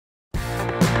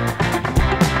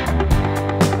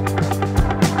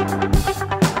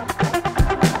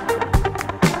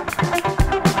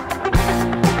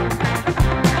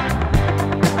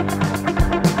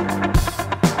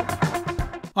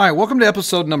All right, welcome to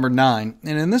episode number 9.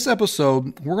 And in this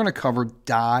episode, we're going to cover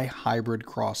dihybrid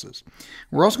crosses.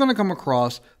 We're also going to come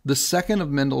across the second of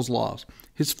Mendel's laws.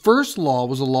 His first law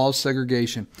was a law of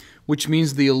segregation, which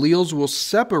means the alleles will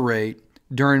separate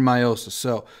during meiosis.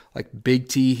 So like big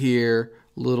T here,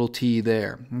 little t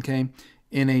there. Okay.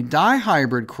 In a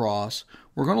dihybrid cross,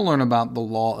 we're going to learn about the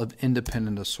law of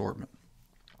independent assortment.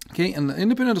 Okay, and the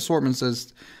independent assortment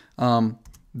says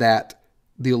that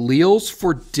the alleles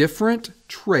for different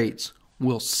traits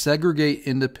will segregate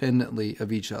independently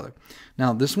of each other.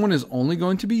 Now, this one is only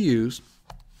going to be used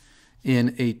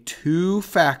in a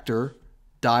two-factor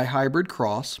dihybrid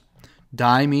cross.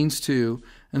 Di means two.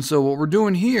 And so what we're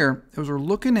doing here is we're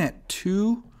looking at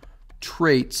two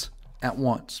traits at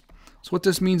once. So what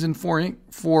this means in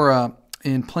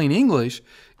plain English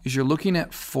is you're looking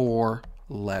at 4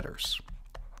 letters.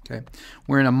 Okay,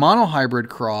 where in a monohybrid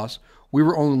cross, we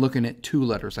were only looking at 2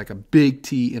 letters, like a big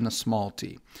T and a small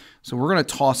t. So we're going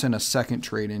to toss in a second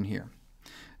trait in here.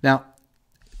 Now,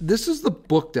 this is the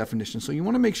book definition, so you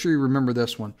want to make sure you remember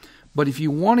this one. But if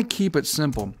you want to keep it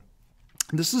simple,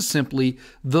 this is simply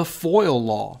the FOIL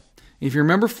law. If you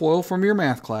remember FOIL from your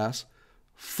math class,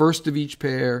 first of each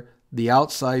pair, the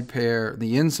outside pair,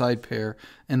 the inside pair,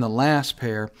 and the last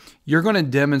pair, you're going to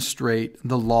demonstrate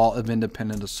the law of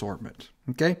independent assortment.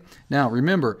 Okay? Now,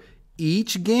 remember,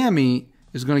 each gamete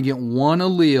is going to get one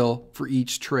allele for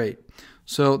each trait.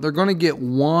 So they're going to get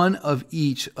one of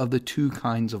each of the 2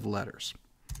 kinds of letters.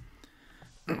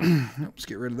 Let's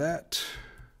get rid of that.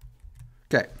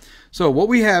 Okay, so what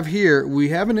we have here, we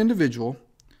have an individual.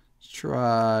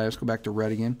 Let's go back to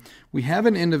red again. We have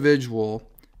an individual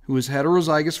who is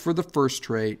heterozygous for the first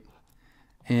trait,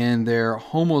 and they're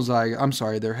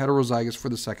heterozygous for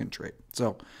the second trait.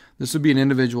 So this would be an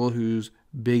individual who's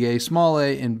big A, small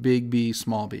a, and big B,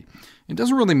 small b. It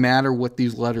doesn't really matter what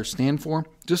these letters stand for,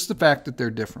 just the fact that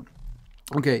they're different.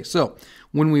 Okay, so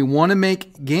when we want to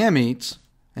make gametes,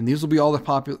 and these will be all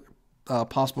the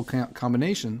possible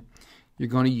combination, you're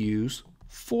going to use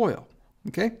FOIL.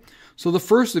 Okay, so the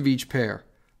first of each pair,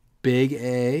 big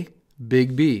A,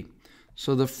 big B.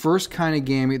 So the first kind of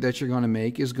gamete that you're going to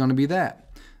make is going to be that.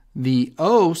 The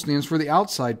O stands for the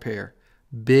outside pair,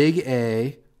 big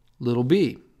A, little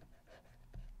b.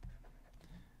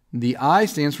 The I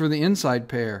stands for the inside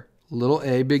pair, little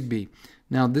a, big B.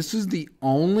 Now, this is the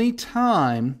only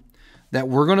time that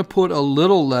we're going to put a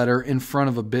little letter in front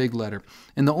of a big letter.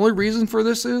 And the only reason for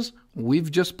this is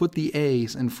we've just put the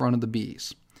A's in front of the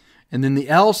B's. And then the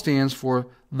L stands for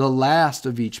the last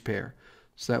of each pair.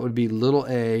 So that would be little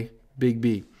a, big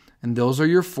B. And those are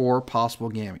your 4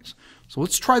 possible gametes. So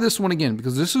let's try this one again,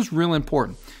 because this is real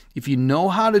important. If you know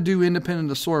how to do independent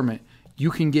assortment,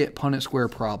 you can get Punnett square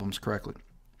problems correctly.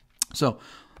 So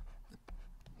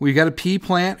we've got a pea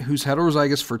plant who's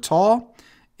heterozygous for tall,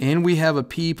 and we have a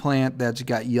pea plant that's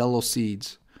got yellow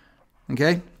seeds.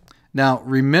 Okay? Now,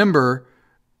 remember,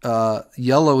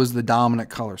 yellow is the dominant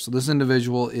color. So this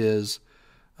individual is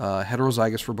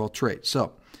heterozygous for both traits.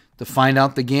 So to find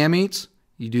out the gametes,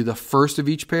 you do the first of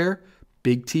each pair,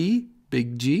 big T,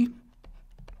 big G.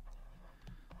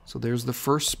 So there's the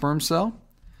first sperm cell.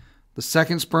 The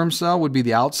second sperm cell would be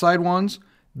the outside ones,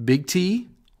 big T,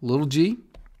 little g.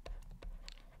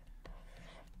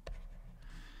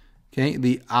 Okay,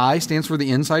 the I stands for the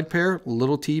inside pair,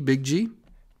 little t, big G.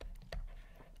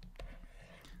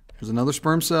 There's another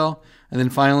sperm cell. And then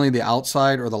finally the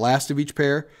outside or the last of each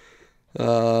pair, 2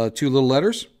 little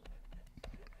letters.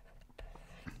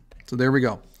 So there we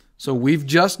go. So we've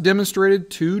just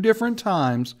demonstrated 2 different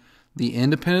times the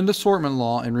independent assortment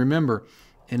law. And remember,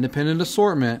 independent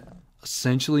assortment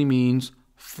essentially means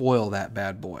FOIL that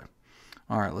bad boy.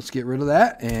 All right, let's get rid of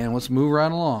that and let's move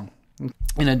right along.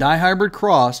 In a dihybrid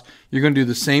cross, you're going to do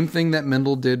the same thing that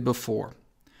Mendel did before.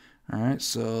 All right,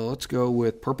 so let's go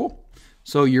with purple.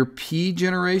 So your P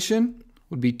generation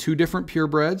would be 2 different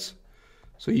purebreds.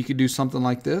 So you could do something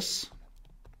like this.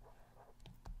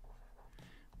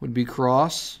 Would be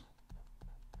cross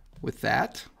with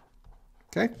that.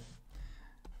 Okay.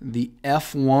 The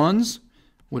F1s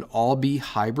would all be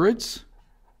hybrids.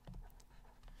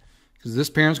 Because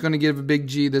this parent's going to give a big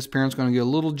G, this parent's going to give a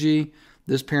little g,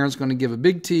 this parent's going to give a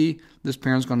big T, this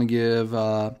parent's going to give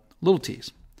little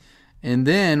t's. And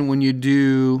then when you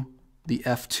do the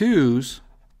F2s,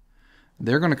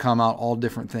 they're going to come out all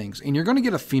different things. And you're going to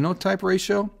get a phenotype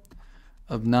ratio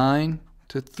of 9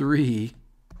 to 3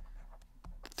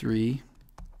 to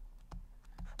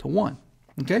 1.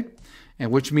 Okay? And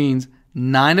which means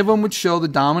 9 of them would show the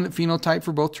dominant phenotype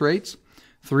for both traits.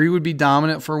 3 would be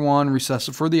dominant for one,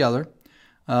 recessive for the other.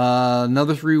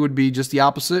 Another 3 would be just the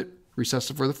opposite,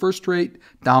 recessive for the first trait,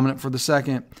 dominant for the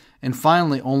second. And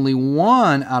finally, only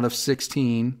 1 out of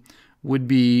 16 would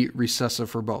be recessive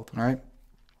for both. All right.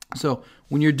 So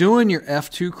when you're doing your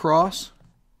F2 cross,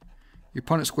 your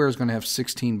Punnett square is going to have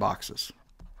 16 boxes.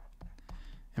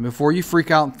 And before you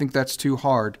freak out and think that's too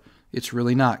hard, it's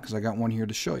really not, because I got one here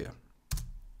to show you.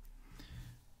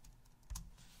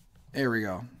 There we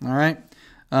go. All right.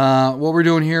 What we're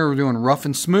doing here, we're doing rough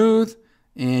and smooth,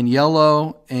 and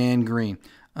yellow and green.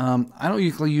 I don't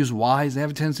usually use Y's. They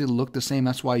have a tendency to look the same.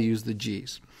 That's why I use the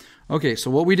G's. Okay,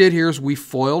 so what we did here is we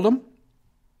foiled them.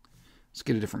 Let's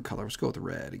get a different color. Let's go with the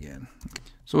red again.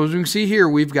 So as you can see here,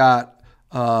 we've got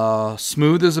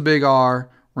smooth as a big R,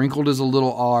 wrinkled as a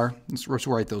little r. Let's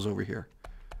write those over here.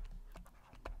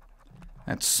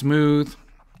 That's smooth.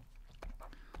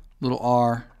 Little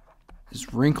r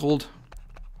is wrinkled.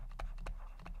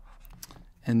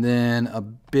 And then a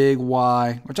big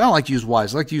Y, which I don't like to use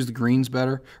Y's. I like to use the greens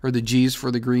better, or the G's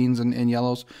for the greens and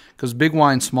yellows, because big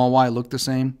Y and small y look the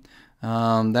same.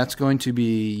 That's going to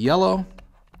be yellow,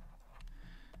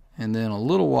 and then a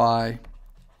little y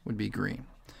would be green.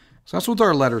 So that's what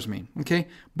our letters mean. Okay,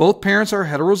 both parents are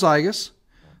heterozygous.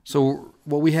 So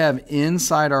what we have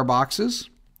inside our boxes,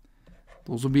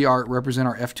 those will be represent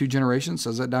our F2 generation. It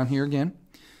says that down here again.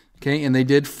 Okay, and they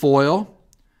did foil,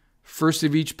 first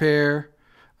of each pair,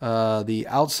 the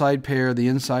outside pair, the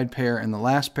inside pair, and the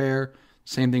last pair.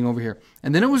 Same thing over here.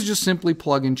 And then it was just simply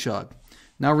plug and chug.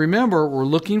 Now remember, we're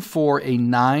looking for a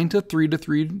 9 to 3 to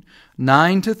 3,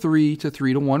 9 to 3 to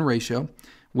 3 to 1 ratio,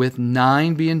 with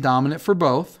 9 being dominant for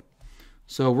both.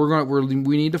 So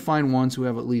we need to find ones who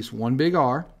have at least one big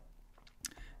R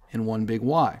and one big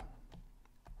Y.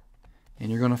 And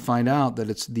you're going to find out that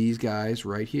it's these guys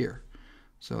right here.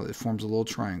 So it forms a little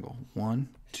triangle. 1,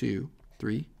 2,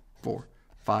 3, 4,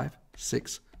 5,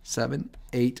 6, 7,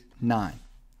 8, 9.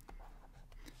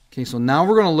 Okay, so now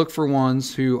we're going to look for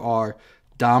ones who are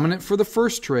dominant for the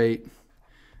first trait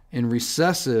and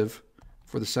recessive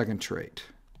for the second trait.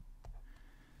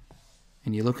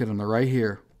 And you look at them, they're right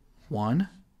here. 1,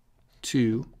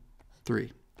 2,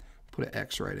 3. Put an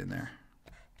X right in there.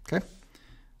 Okay,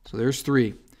 so there's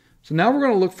 3. So now we're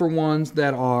going to look for ones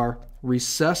that are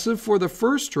recessive for the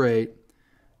first trait,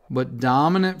 but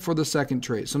dominant for the second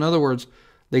trait. So in other words,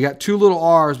 they got 2 little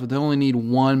R's, but they only need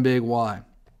 1 big Y.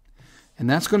 And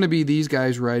that's going to be these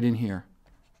guys right in here.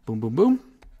 Boom, boom, boom,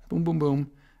 boom, boom,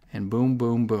 boom, and boom,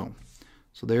 boom, boom.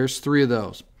 So there's 3 of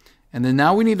those. And then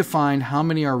now we need to find how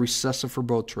many are recessive for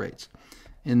both traits.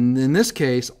 And in this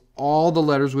case, all the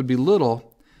letters would be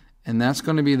little, and that's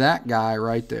going to be that guy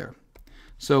right there.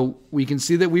 So we can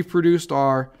see that we've produced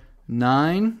our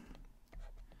 9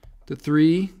 to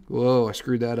 3. Whoa, I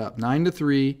screwed that up. 9 to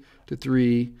 3 to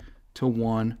 3 to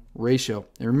 1 ratio.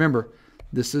 And remember,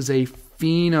 this is a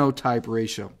phenotype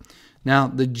ratio. Now,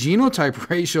 the genotype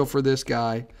ratio for this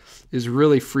guy is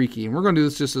really freaky, and we're going to do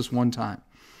this just this one time.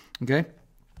 Okay?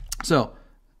 So,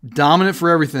 dominant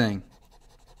for everything.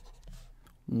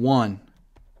 1.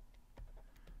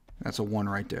 That's a 1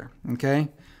 right there. Okay?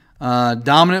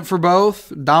 Dominant for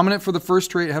both. Dominant for the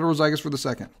first trait, heterozygous for the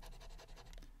second.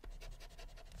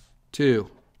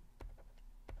 2.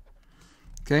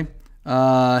 Okay?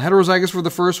 Heterozygous for the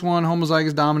first one,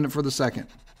 homozygous dominant for the second.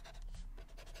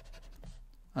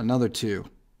 Another 2.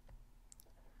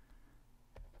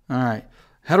 All right.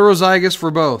 Heterozygous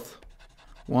for both.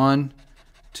 1,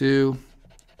 2,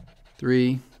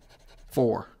 3,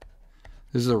 4.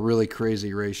 This is a really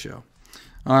crazy ratio.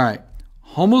 All right.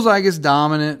 Homozygous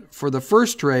dominant for the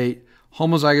first trait,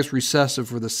 homozygous recessive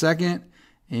for the second,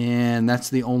 and that's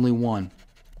the only one.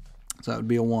 So that would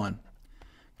be a 1.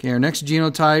 Okay, our next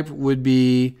genotype would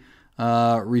be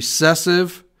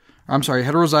heterozygous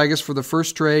for the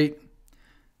first trait,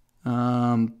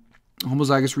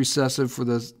 homozygous recessive for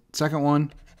the second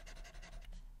one.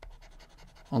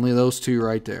 Only those 2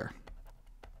 right there.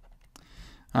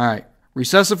 All right,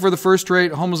 recessive for the first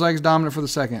trait, homozygous dominant for the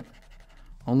second.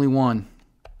 Only 1.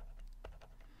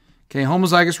 Okay,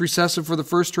 homozygous recessive for the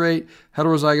first trait,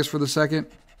 heterozygous for the second.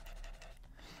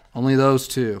 Only those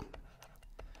 2.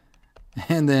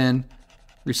 And then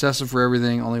recessive for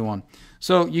everything, only 1.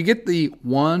 So you get the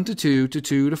 1 to 2 to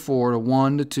 2 to 4 to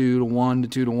 1 to 2 to 1 to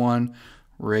 2 to 1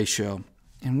 ratio.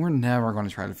 And we're never going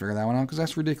to try to figure that one out because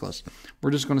that's ridiculous.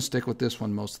 We're just going to stick with this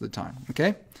one most of the time.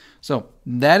 Okay? So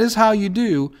that is how you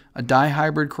do a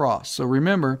dihybrid cross. So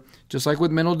remember, just like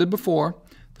what Mendel did before,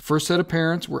 the first set of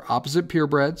parents were opposite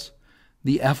purebreds.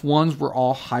 The F1s were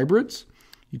all hybrids.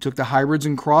 You took the hybrids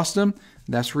and crossed them.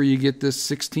 That's where you get this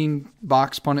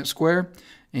 16-box Punnett square.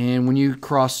 And when you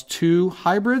cross 2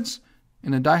 hybrids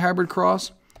in a dihybrid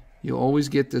cross, you'll always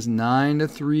get this 9 to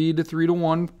 3 to 3 to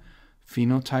 1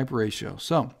 phenotype ratio.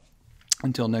 So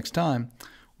Until next time,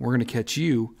 we're going to catch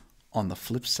you on the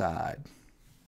flip side.